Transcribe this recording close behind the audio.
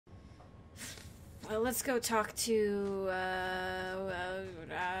Well, let's go talk to, I don't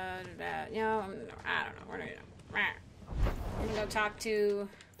know. We're gonna go talk to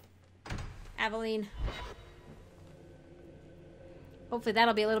Aveline. Hopefully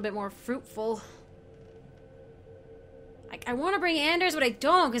that'll be a little bit more fruitful. I want to bring Anders, but I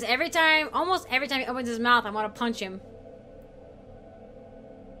don't, because almost every time he opens his mouth, I want to punch him.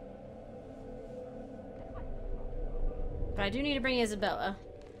 But I do need to bring Isabella.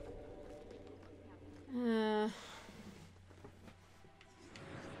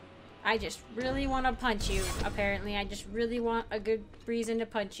 I just really want to punch you, apparently. I just really want a good reason to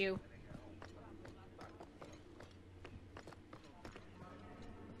punch you.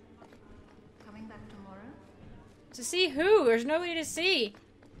 Coming back tomorrow? To see who? There's nobody to see.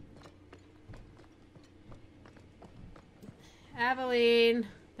 Aveline,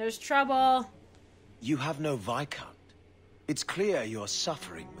 there's trouble. You have no Viscount. It's clear you're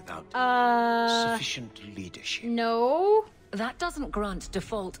suffering without sufficient leadership. No. That doesn't grant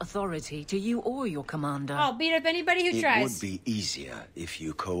default authority to you or your commander. I'll beat up anybody who tries. It would be easier if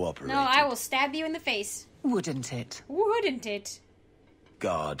you cooperated. No, I will stab you in the face. Wouldn't it? Wouldn't it?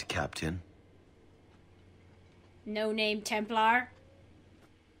 Guard, Captain. No-name Templar.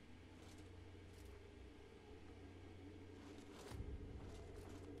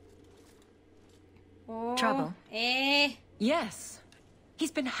 Oh, Trouble? Eh? Yes.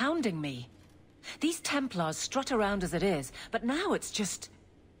 He's been hounding me. These Templars strut around as it is, but now it's just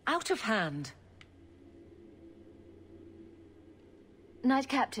out of hand. Knight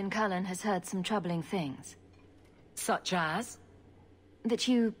Captain Cullen has heard some troubling things. Such as? That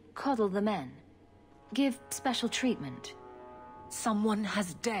you coddle the men. Give special treatment. Someone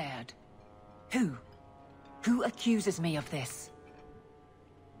has dared. Who? Who accuses me of this?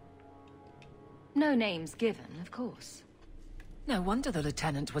 No names given, of course. No wonder the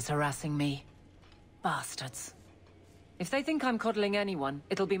lieutenant was harassing me. Bastards. If they think I'm coddling anyone,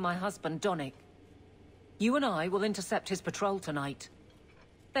 it'll be my husband, Donnick. You and I will intercept his patrol tonight.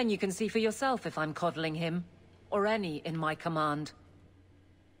 Then you can see for yourself if I'm coddling him, or any in my command.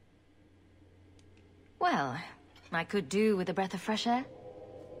 Well, I could do with a breath of fresh air.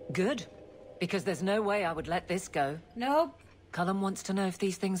 Good. Because there's no way I would let this go. Nope. Cullen wants to know if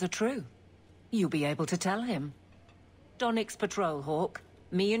these things are true. You'll be able to tell him. Donnick's patrol, Hawk.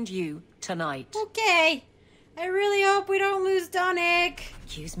 Me and you, tonight. Okay. I really hope we don't lose Donnick.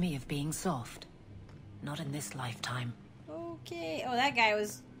 Accuse me of being soft. Not in this lifetime. Okay. Oh, that guy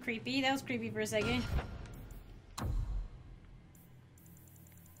was creepy. That was creepy for a second.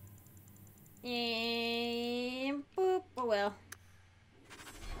 And boop. Oh well.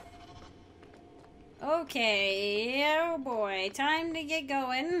 Okay. Oh boy. Time to get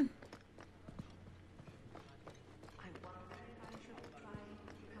going.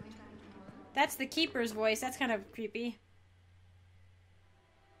 That's the keeper's voice. That's kind of creepy.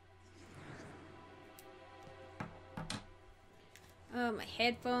 Oh, my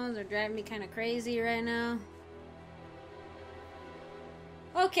headphones are driving me kind of crazy right now.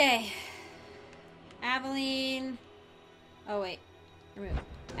 Okay. Aveline. Oh, wait. Remove.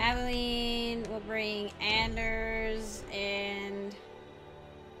 Aveline will bring Anders and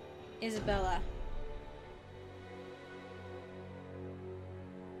Isabella.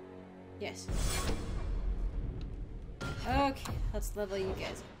 Yes. Okay, let's level you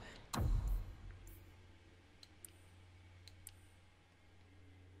guys up.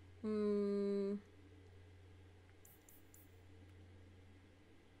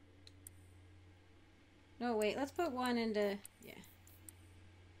 No, wait, let's put one into... Yeah.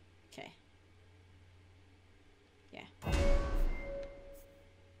 Okay. Yeah.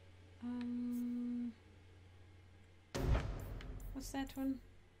 What's that one?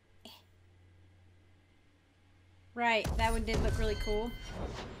 Right, that one did look really cool.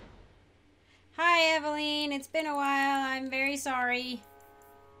 Hi, Aveline. It's been a while. I'm very sorry.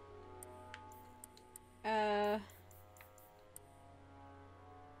 I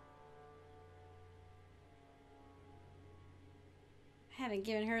haven't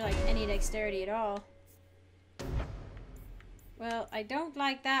given her, like, any dexterity at all. Well, I don't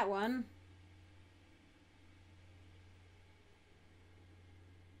like that one.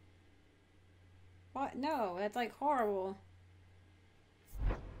 What? No, that's like horrible.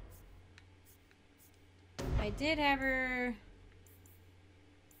 I did have her...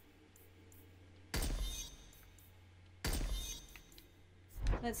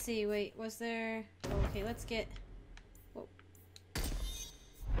 Let's see, wait, was there... Oh, okay, let's get... Whoa.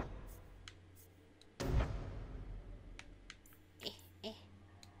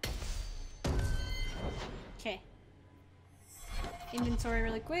 Okay. Inventory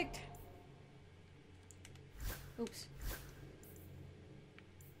really quick. Oops.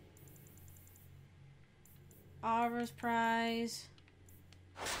 Aura's prize.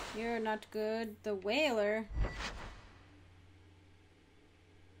 You're not good. The whaler.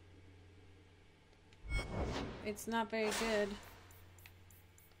 It's not very good.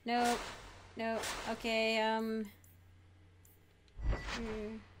 Nope. Nope. Okay,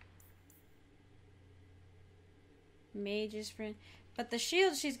 Mage's friend. But the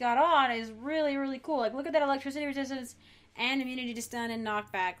shield she's got on is really, really cool. Like, look at that electricity resistance and immunity to stun and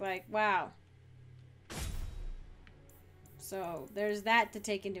knockback. Like, wow. So, there's that to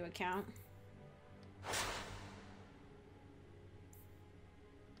take into account.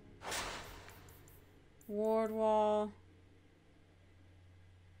 Ward wall.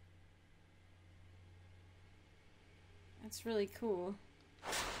 That's really cool.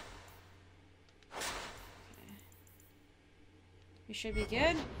 Okay. You should be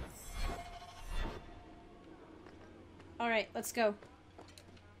good. Alright, let's go.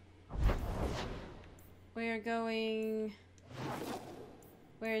 We're going...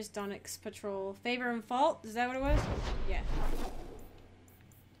 Where's Donic's patrol? Favor and fault? Is that what it was? Yeah.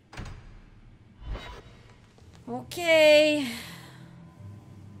 Okay.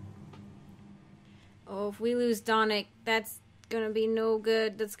 Oh, if we lose Donic, that's gonna be no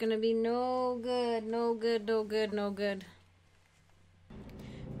good. That's gonna be no good. No good, no good, no good.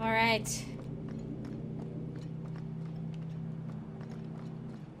 Alright.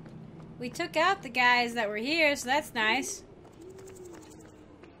 We took out the guys that were here, so that's nice.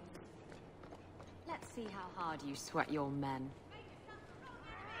 Let's see how hard you sweat your men.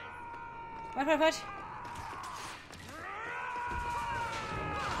 What?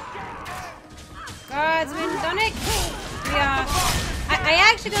 Guardsman Donic! We are... I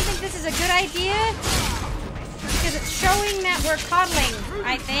actually don't think this is a good idea. Because it's showing that we're coddling,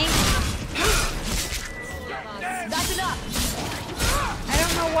 I think. That's enough! I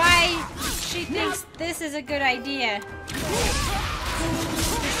don't know why she thinks this is a good idea. To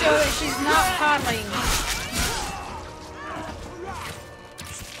show that she's not coddling.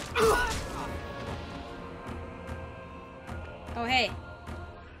 Oh, hey.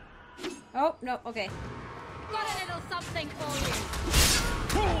 Oh, no, okay. Got a little something for you.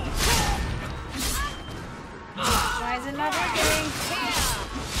 Why is it not working?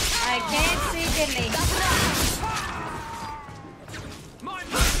 I can't see diddly.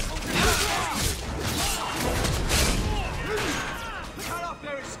 Cut off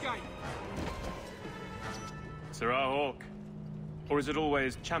their escape. Sirrah Hawk. Or is it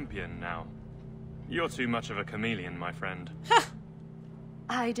always champion now? You're too much of a chameleon, my friend.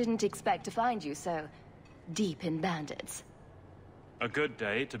 I didn't expect to find you so deep in bandits. A good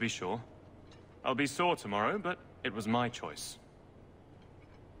day, to be sure. I'll be sore tomorrow, but it was my choice.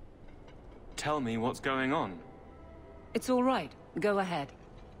 Tell me what's going on. It's all right. Go ahead.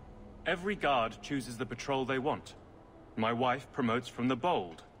 Every guard chooses the patrol they want. My wife promotes from the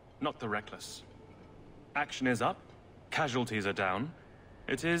bold, not the reckless. Action is up, casualties are down.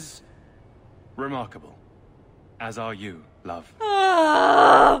 It is remarkable. As are you, love.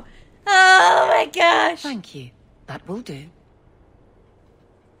 Oh! Oh my gosh! Thank you. That will do.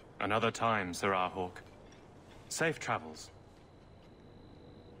 Another time, Sirrah Hawk. Safe travels.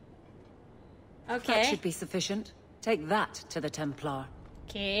 Okay. That should be sufficient. Take that to the Templar.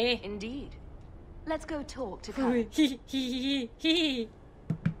 Okay. Indeed. Let's go talk to Cullen.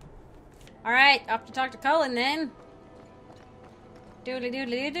 Alright, off to talk to Cullen then. Doodly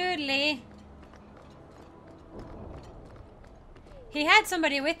doodly doodly. He had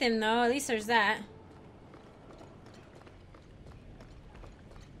somebody with him though, at least there's that.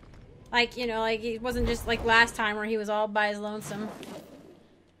 Like, you know, like it wasn't just like last time where he was all by his lonesome.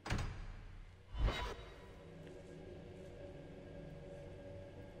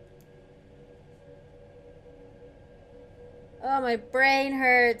 Oh, my brain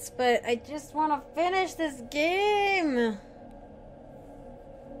hurts, but I just want to finish this game.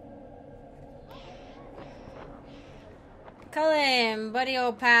 Cullen, buddy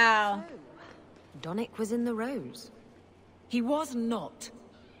old pal. Donic was in the Rose. He was not.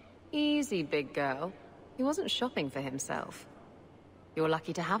 Easy, big girl. He wasn't shopping for himself. You're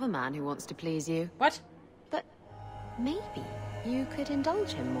lucky to have a man who wants to please you. What? But maybe you could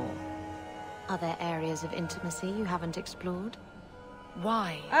indulge him more. Are there areas of intimacy you haven't explored?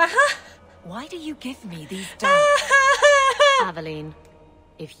 Why? Why do you give me these doubts? Aveline,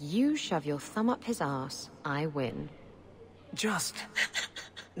 if you shove your thumb up his arse, I win. Just...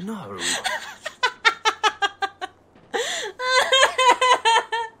 no.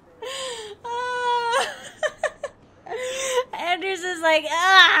 Anders is like,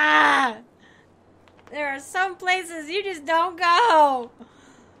 ah! There are some places you just don't go.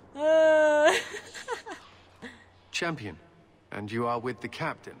 Champion, and you are with the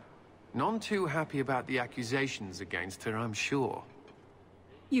captain. None too happy about the accusations against her, I'm sure.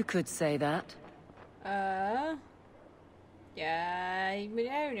 You could say that. Yeah,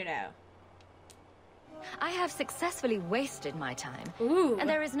 no. I have successfully wasted my time. Ooh. And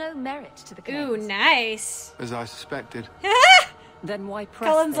there is no merit to the Ooh, claims. nice. As I suspected. Then why press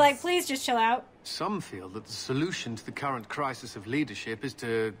Cullen's this? like, please just chill out. Some feel that the solution to the current crisis of leadership is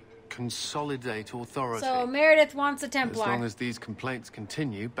to consolidate authority. So Meredith wants a As Templar. long as these complaints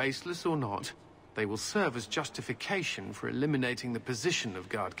continue, baseless or not, they will serve as justification for eliminating the position of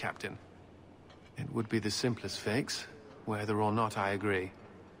guard captain. It would be the simplest fix, whether or not I agree.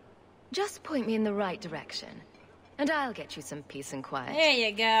 Just point me in the right direction, and I'll get you some peace and quiet. There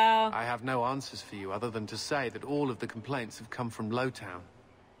you go. I have no answers for you other than to say that all of the complaints have come from Lowtown.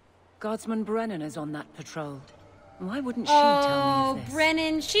 Guardsman Brennan is on that patrol. Why wouldn't she tell Oh, me of this?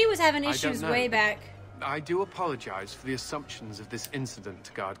 Brennan, she was having I don't issues know. way back. I do apologize for the assumptions of this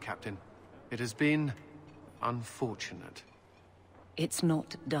incident, guard captain. It has been unfortunate. It's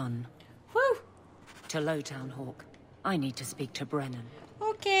not done. Whew. To Lowtown, Hawk. I need to speak to Brennan.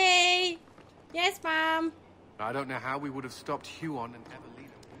 Okay. Yes, Mom. I don't know how we would have stopped Huon and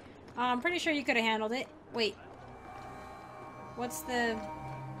Aveline. I'm pretty sure you could have handled it. Wait. What's the...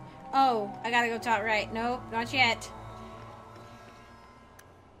 Oh, I gotta go talk right. Nope, not yet.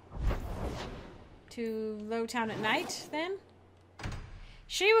 To Lowtown at night, then?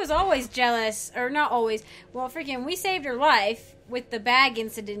 She was always jealous. Or not always. Well, freaking, we saved her life with the bag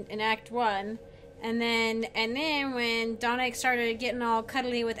incident in Act 1. And then when Donick started getting all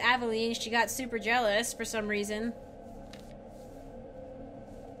cuddly with Aveline, she got super jealous for some reason.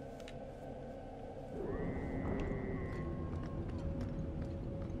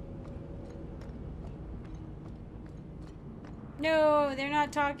 No, they're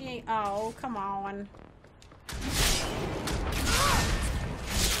not talking. Oh, come on.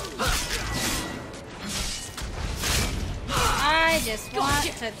 I just want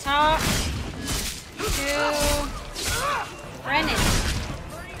to talk to Brennan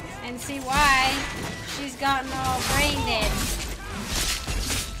and see why she's gotten all brain dead.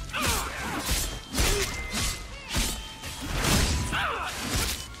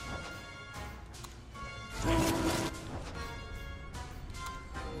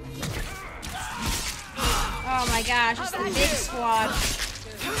 Oh my gosh, it's the big squad.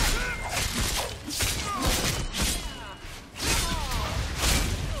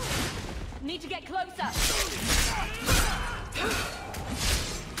 Need to get closer.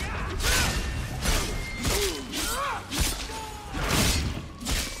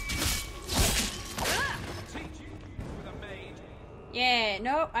 Yeah,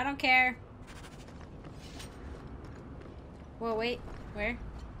 nope, I don't care. Whoa, wait, where?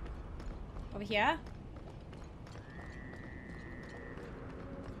 Over here?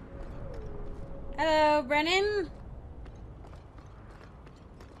 Hello, Brennan?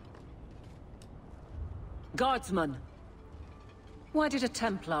 Guardsman! Why did a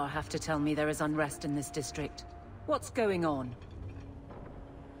Templar have to tell me there is unrest in this district? What's going on?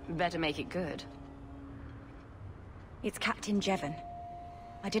 Better make it good. It's Captain Jevon.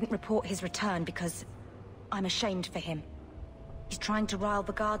 I didn't report his return because I'm ashamed for him. He's trying to rile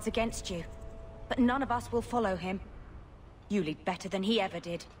the guards against you, but none of us will follow him. You lead better than he ever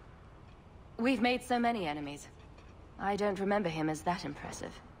did. We've made so many enemies. I don't remember him as that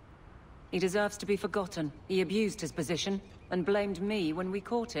impressive. He deserves to be forgotten. He abused his position and blamed me when we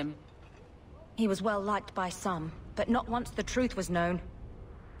caught him. He was well liked by some, but not once the truth was known.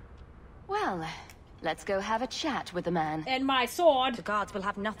 Well, let's go have a chat with the man. And my sword. The guards will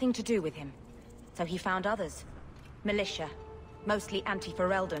have nothing to do with him. So he found others. Militia. Mostly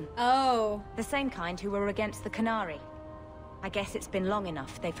anti-Ferelden. Oh. The same kind who were against the Canary. I guess it's been long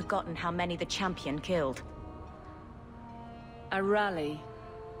enough they've forgotten how many the champion killed. A rally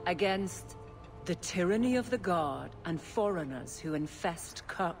against the tyranny of the Guard and foreigners who infest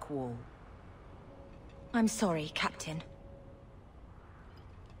Kirkwall. I'm sorry, Captain.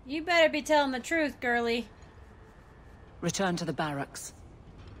 You better be telling the truth, girlie. Return to the barracks.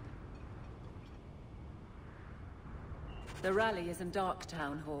 The rally is in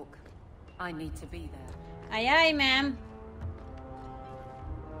Darktown, Hawk. I need to be there. Aye aye, ma'am.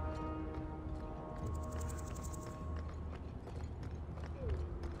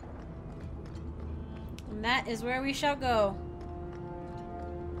 And that is where we shall go.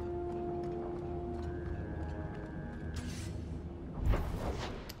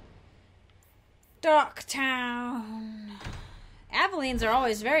 Darktown. Avelines are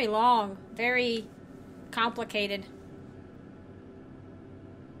always very long. Very complicated.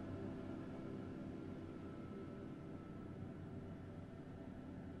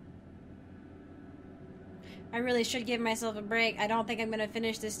 I really should give myself a break. I don't think I'm gonna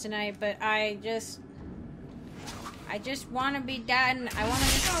finish this tonight, but I just want to be done. I want to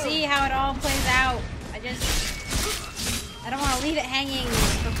just see how it all plays out. I don't want to leave it hanging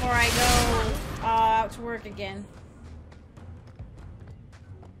before I go out to work again.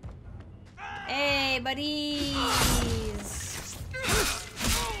 Hey, buddies!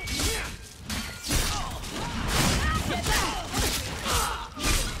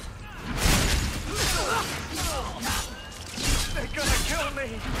 They're gonna kill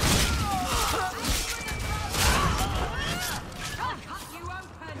me!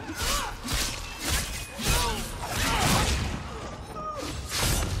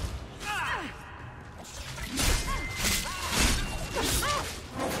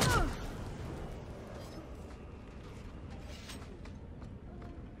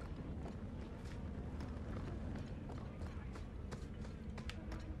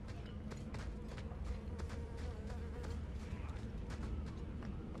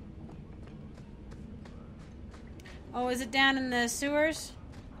 Oh, is it down in the sewers?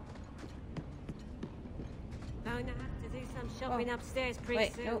 Going to have to do some shopping upstairs pretty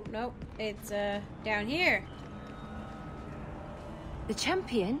Wait, soon. nope. It's down here. The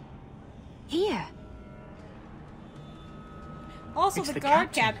champion? Here. Also, It's the the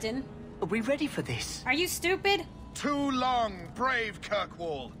guard captain. captain. Are we ready for this? Are you stupid? Too long, brave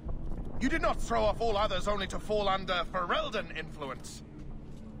Kirkwall. You did not throw off all others only to fall under Ferelden influence.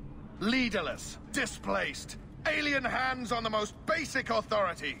 Leaderless, displaced, alien hands on the most basic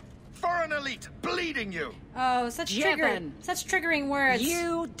authority. Foreign elite bleeding you. Oh, such triggering words.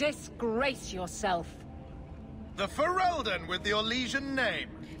 You disgrace yourself. The Ferelden with the Orlesian name.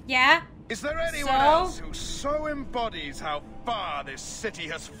 Yeah? Is there anyone else who so embodies how far this city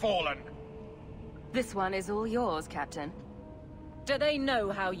has fallen? This one is all yours, Captain. Do they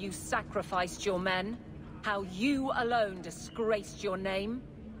know how you sacrificed your men? How you alone disgraced your name?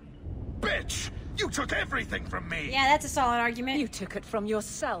 Bitch! You took everything from me! Yeah, that's a solid argument. You took it from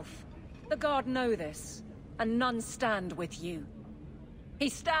yourself. The Guard know this, and none stand with you. He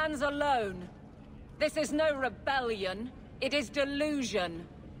stands alone. This is no rebellion. It is delusion.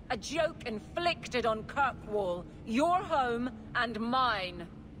 A joke inflicted on Kirkwall, your home and mine.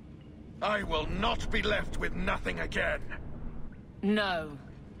 I will not be left with nothing again. No,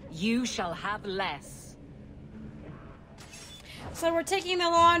 you shall have less. So we're taking the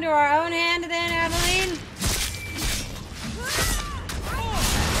law into our own hand then, Aveline?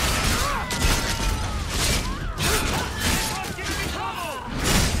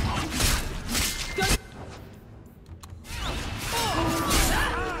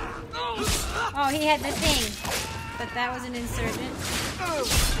 Oh, he had the thing. But that was an insurgent.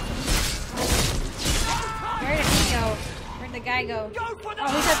 Where did he go? Where'd the guy go? Oh,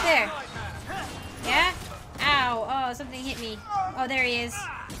 he's up there. Yeah? Ow. Oh, something hit me. Oh, there he is.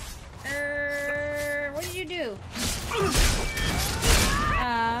 What did you do?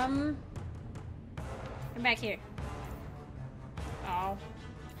 Come back here. Oh.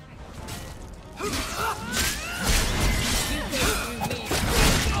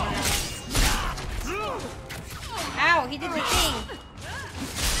 Ow, he did the thing.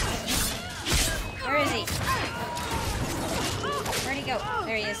 Where is he? Where'd he go?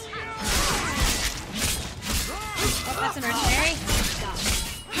 There he is. Oh, that's a mercenary.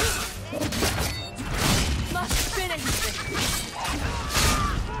 Must finish this.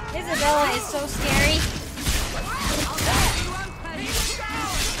 Isabella is so scary.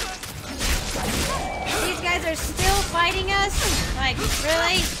 These guys are still fighting us? Like,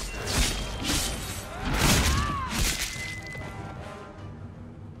 really?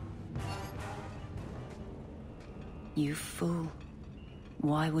 You fool.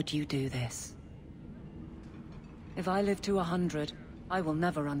 Why would you do this? If I live to 100, I will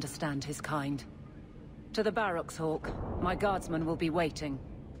never understand his kind. To the barracks, Hawk. My guardsmen will be waiting.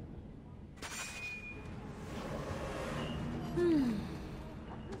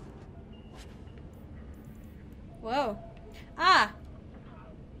 Whoa. Ah!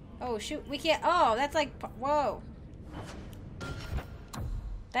 Oh, shoot. We can't... Oh, that's like... Whoa.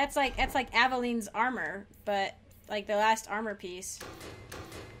 That's like Aveline's armor, but like the last armor piece.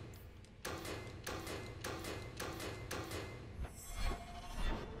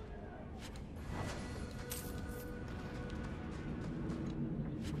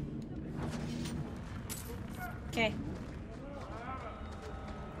 Okay.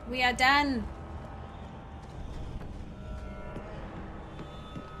 We are done.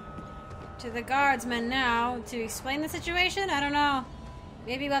 to the guardsmen now to explain the situation? I don't know.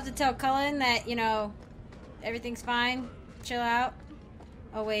 Maybe we'll have to tell Cullen that, you know, everything's fine. Chill out.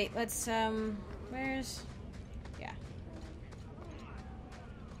 Oh, wait. Let's, where's... Yeah.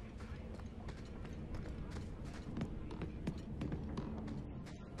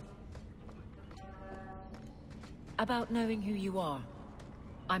 About knowing who you are.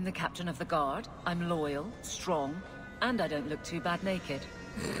 I'm the captain of the guard. I'm loyal, strong, and I don't look too bad naked.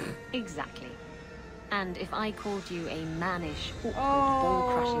 Exactly. And if I called you a mannish, awkward,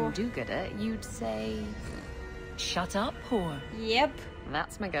 ball-crushing do-gooder, you'd say... Shut up, whore. Yep.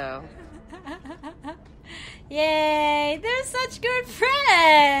 That's my girl. Yay! They're such good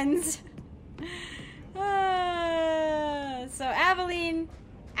friends! So Aveline's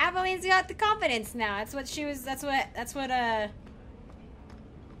got the confidence now. That's what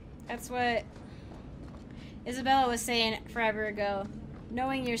Isabella was saying forever ago.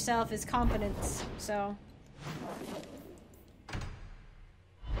 Knowing yourself is confidence, so.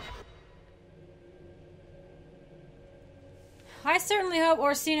 I certainly hope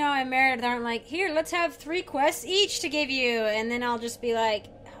Orsino and Meredith aren't like, here, let's have 3 quests each to give you, and then I'll just be like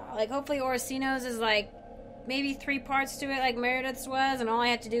hopefully Orsino's is like, maybe 3 parts to it like Meredith's was, and all I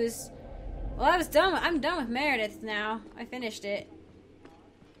have to do is, well, I'm done with Meredith now. I finished it.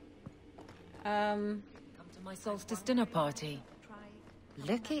 Come to my solstice dinner party.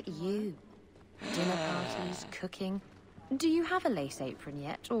 Look at you. Dinner parties, cooking. Do you have a lace apron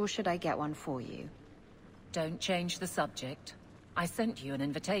yet, or should I get one for you? Don't change the subject. I sent you an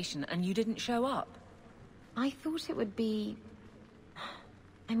invitation and you didn't show up. I thought it would be...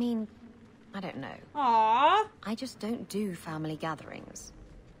 I mean, I don't know. Aww. I just don't do family gatherings.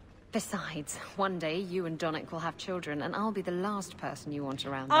 Besides, one day you and Donick will have children, and I'll be the last person you want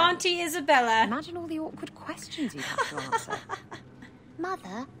around them. Auntie Isabella. Imagine all the awkward questions you'd have to answer.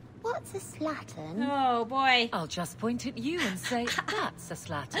 Mother, what's a slattern? Oh, boy. I'll just point at you and say, that's a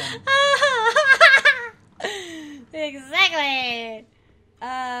slattern. Exactly.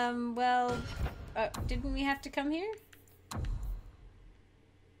 Well, didn't we have to come here?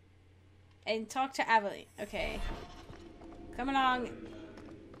 And talk to Aveline. Okay. Come along.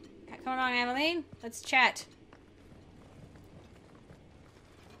 Come along, Aveline. Let's chat.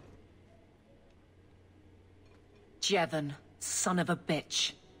 Jevon, son of a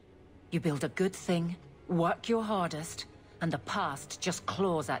bitch. You build a good thing, work your hardest, and the past just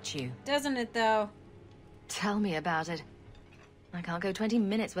claws at you. Doesn't it, though? Tell me about it. I can't go 20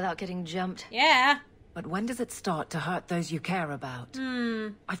 minutes without getting jumped. Yeah. But when does it start to hurt those you care about?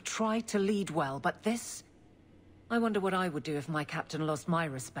 I've tried to lead well, but this... I wonder what I would do if my captain lost my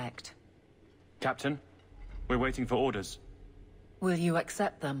respect. Captain, we're waiting for orders. Will you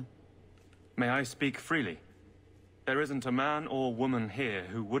accept them? May I speak freely? There isn't a man or woman here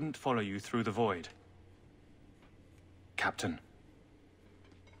who wouldn't follow you through the void. Captain.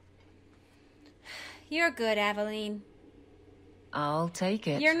 You're good, Aveline. I'll take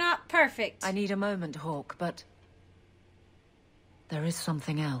it. You're not perfect. I need a moment, Hawk, but... there is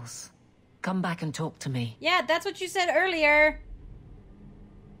something else. Come back and talk to me. Yeah, that's what you said earlier.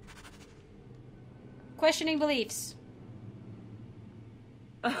 Questioning beliefs.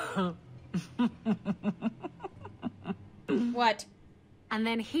 What? And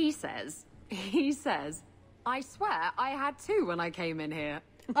then he says, I swear I had 2 when I came in here.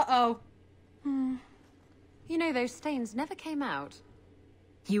 Uh-oh. You know, those stains never came out.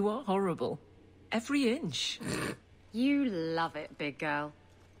 You are horrible. Every inch. You love it, big girl.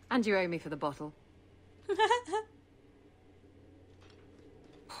 And you owe me for the bottle.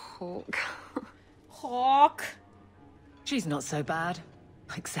 Hawk. Hawk. She's not so bad.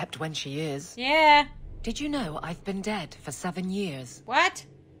 Except when she is. Yeah. Did you know I've been dead for 7 years? What?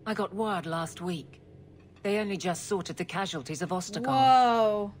 I got word last week. They only just sorted the casualties of Ostagar.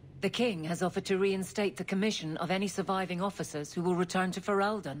 Whoa. The king has offered to reinstate the commission of any surviving officers who will return to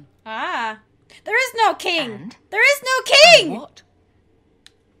Ferelden. Ah. There is no king. And? There is no king. And what?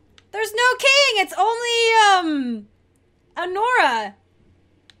 There's no king. It's only, Honora.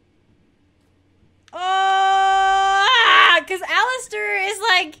 Oh, because Alistair is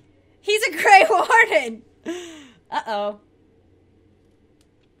like, he's a Grey Warden. Uh-oh.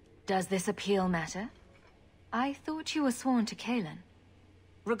 Does this appeal matter? I thought you were sworn to Cailan.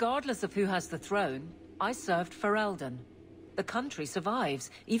 Regardless of who has the throne, I served Ferelden. The country survives,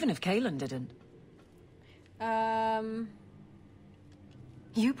 even if Cailan didn't.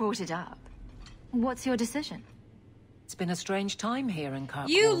 You brought it up. What's your decision? It's been a strange time here in Kirkwall.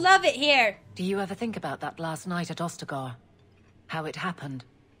 You love it here. Do you ever think about that last night at Ostagar? How it happened?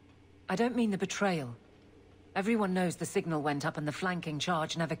 I don't mean the betrayal. Everyone knows the signal went up and the flanking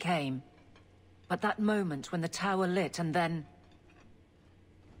charge never came. But that moment when the tower lit and then...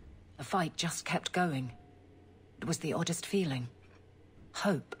 the fight just kept going. It was the oddest feeling.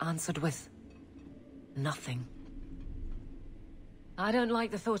 Hope answered with... nothing. I don't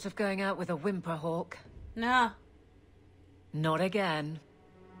like the thought of going out with a whimper, Hawk. No. Not again.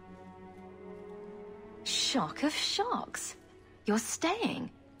 Shock of shocks. You're staying.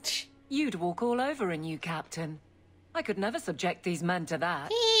 You'd walk all over a new captain. I could never subject these men to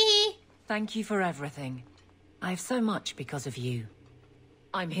that. Thank you for everything. I have so much because of you.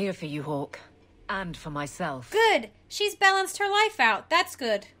 I'm here for you, Hawk. And for myself. Good! She's balanced her life out. That's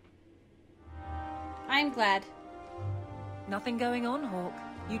good. I'm glad. Nothing going on, Hawk.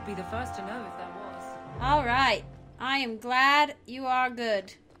 You'd be the first to know if there was. Alright. I am glad you are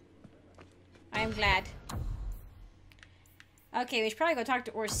good. I am glad. Okay, we should probably go talk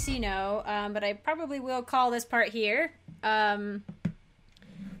to Orsino, but I probably will call this part here.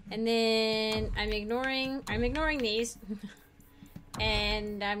 And then I'm ignoring these.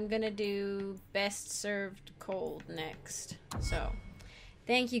 And I'm gonna do best served cold next. So,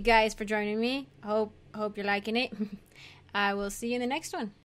 thank you guys for joining me. Hope you're liking it. I will see you in the next one.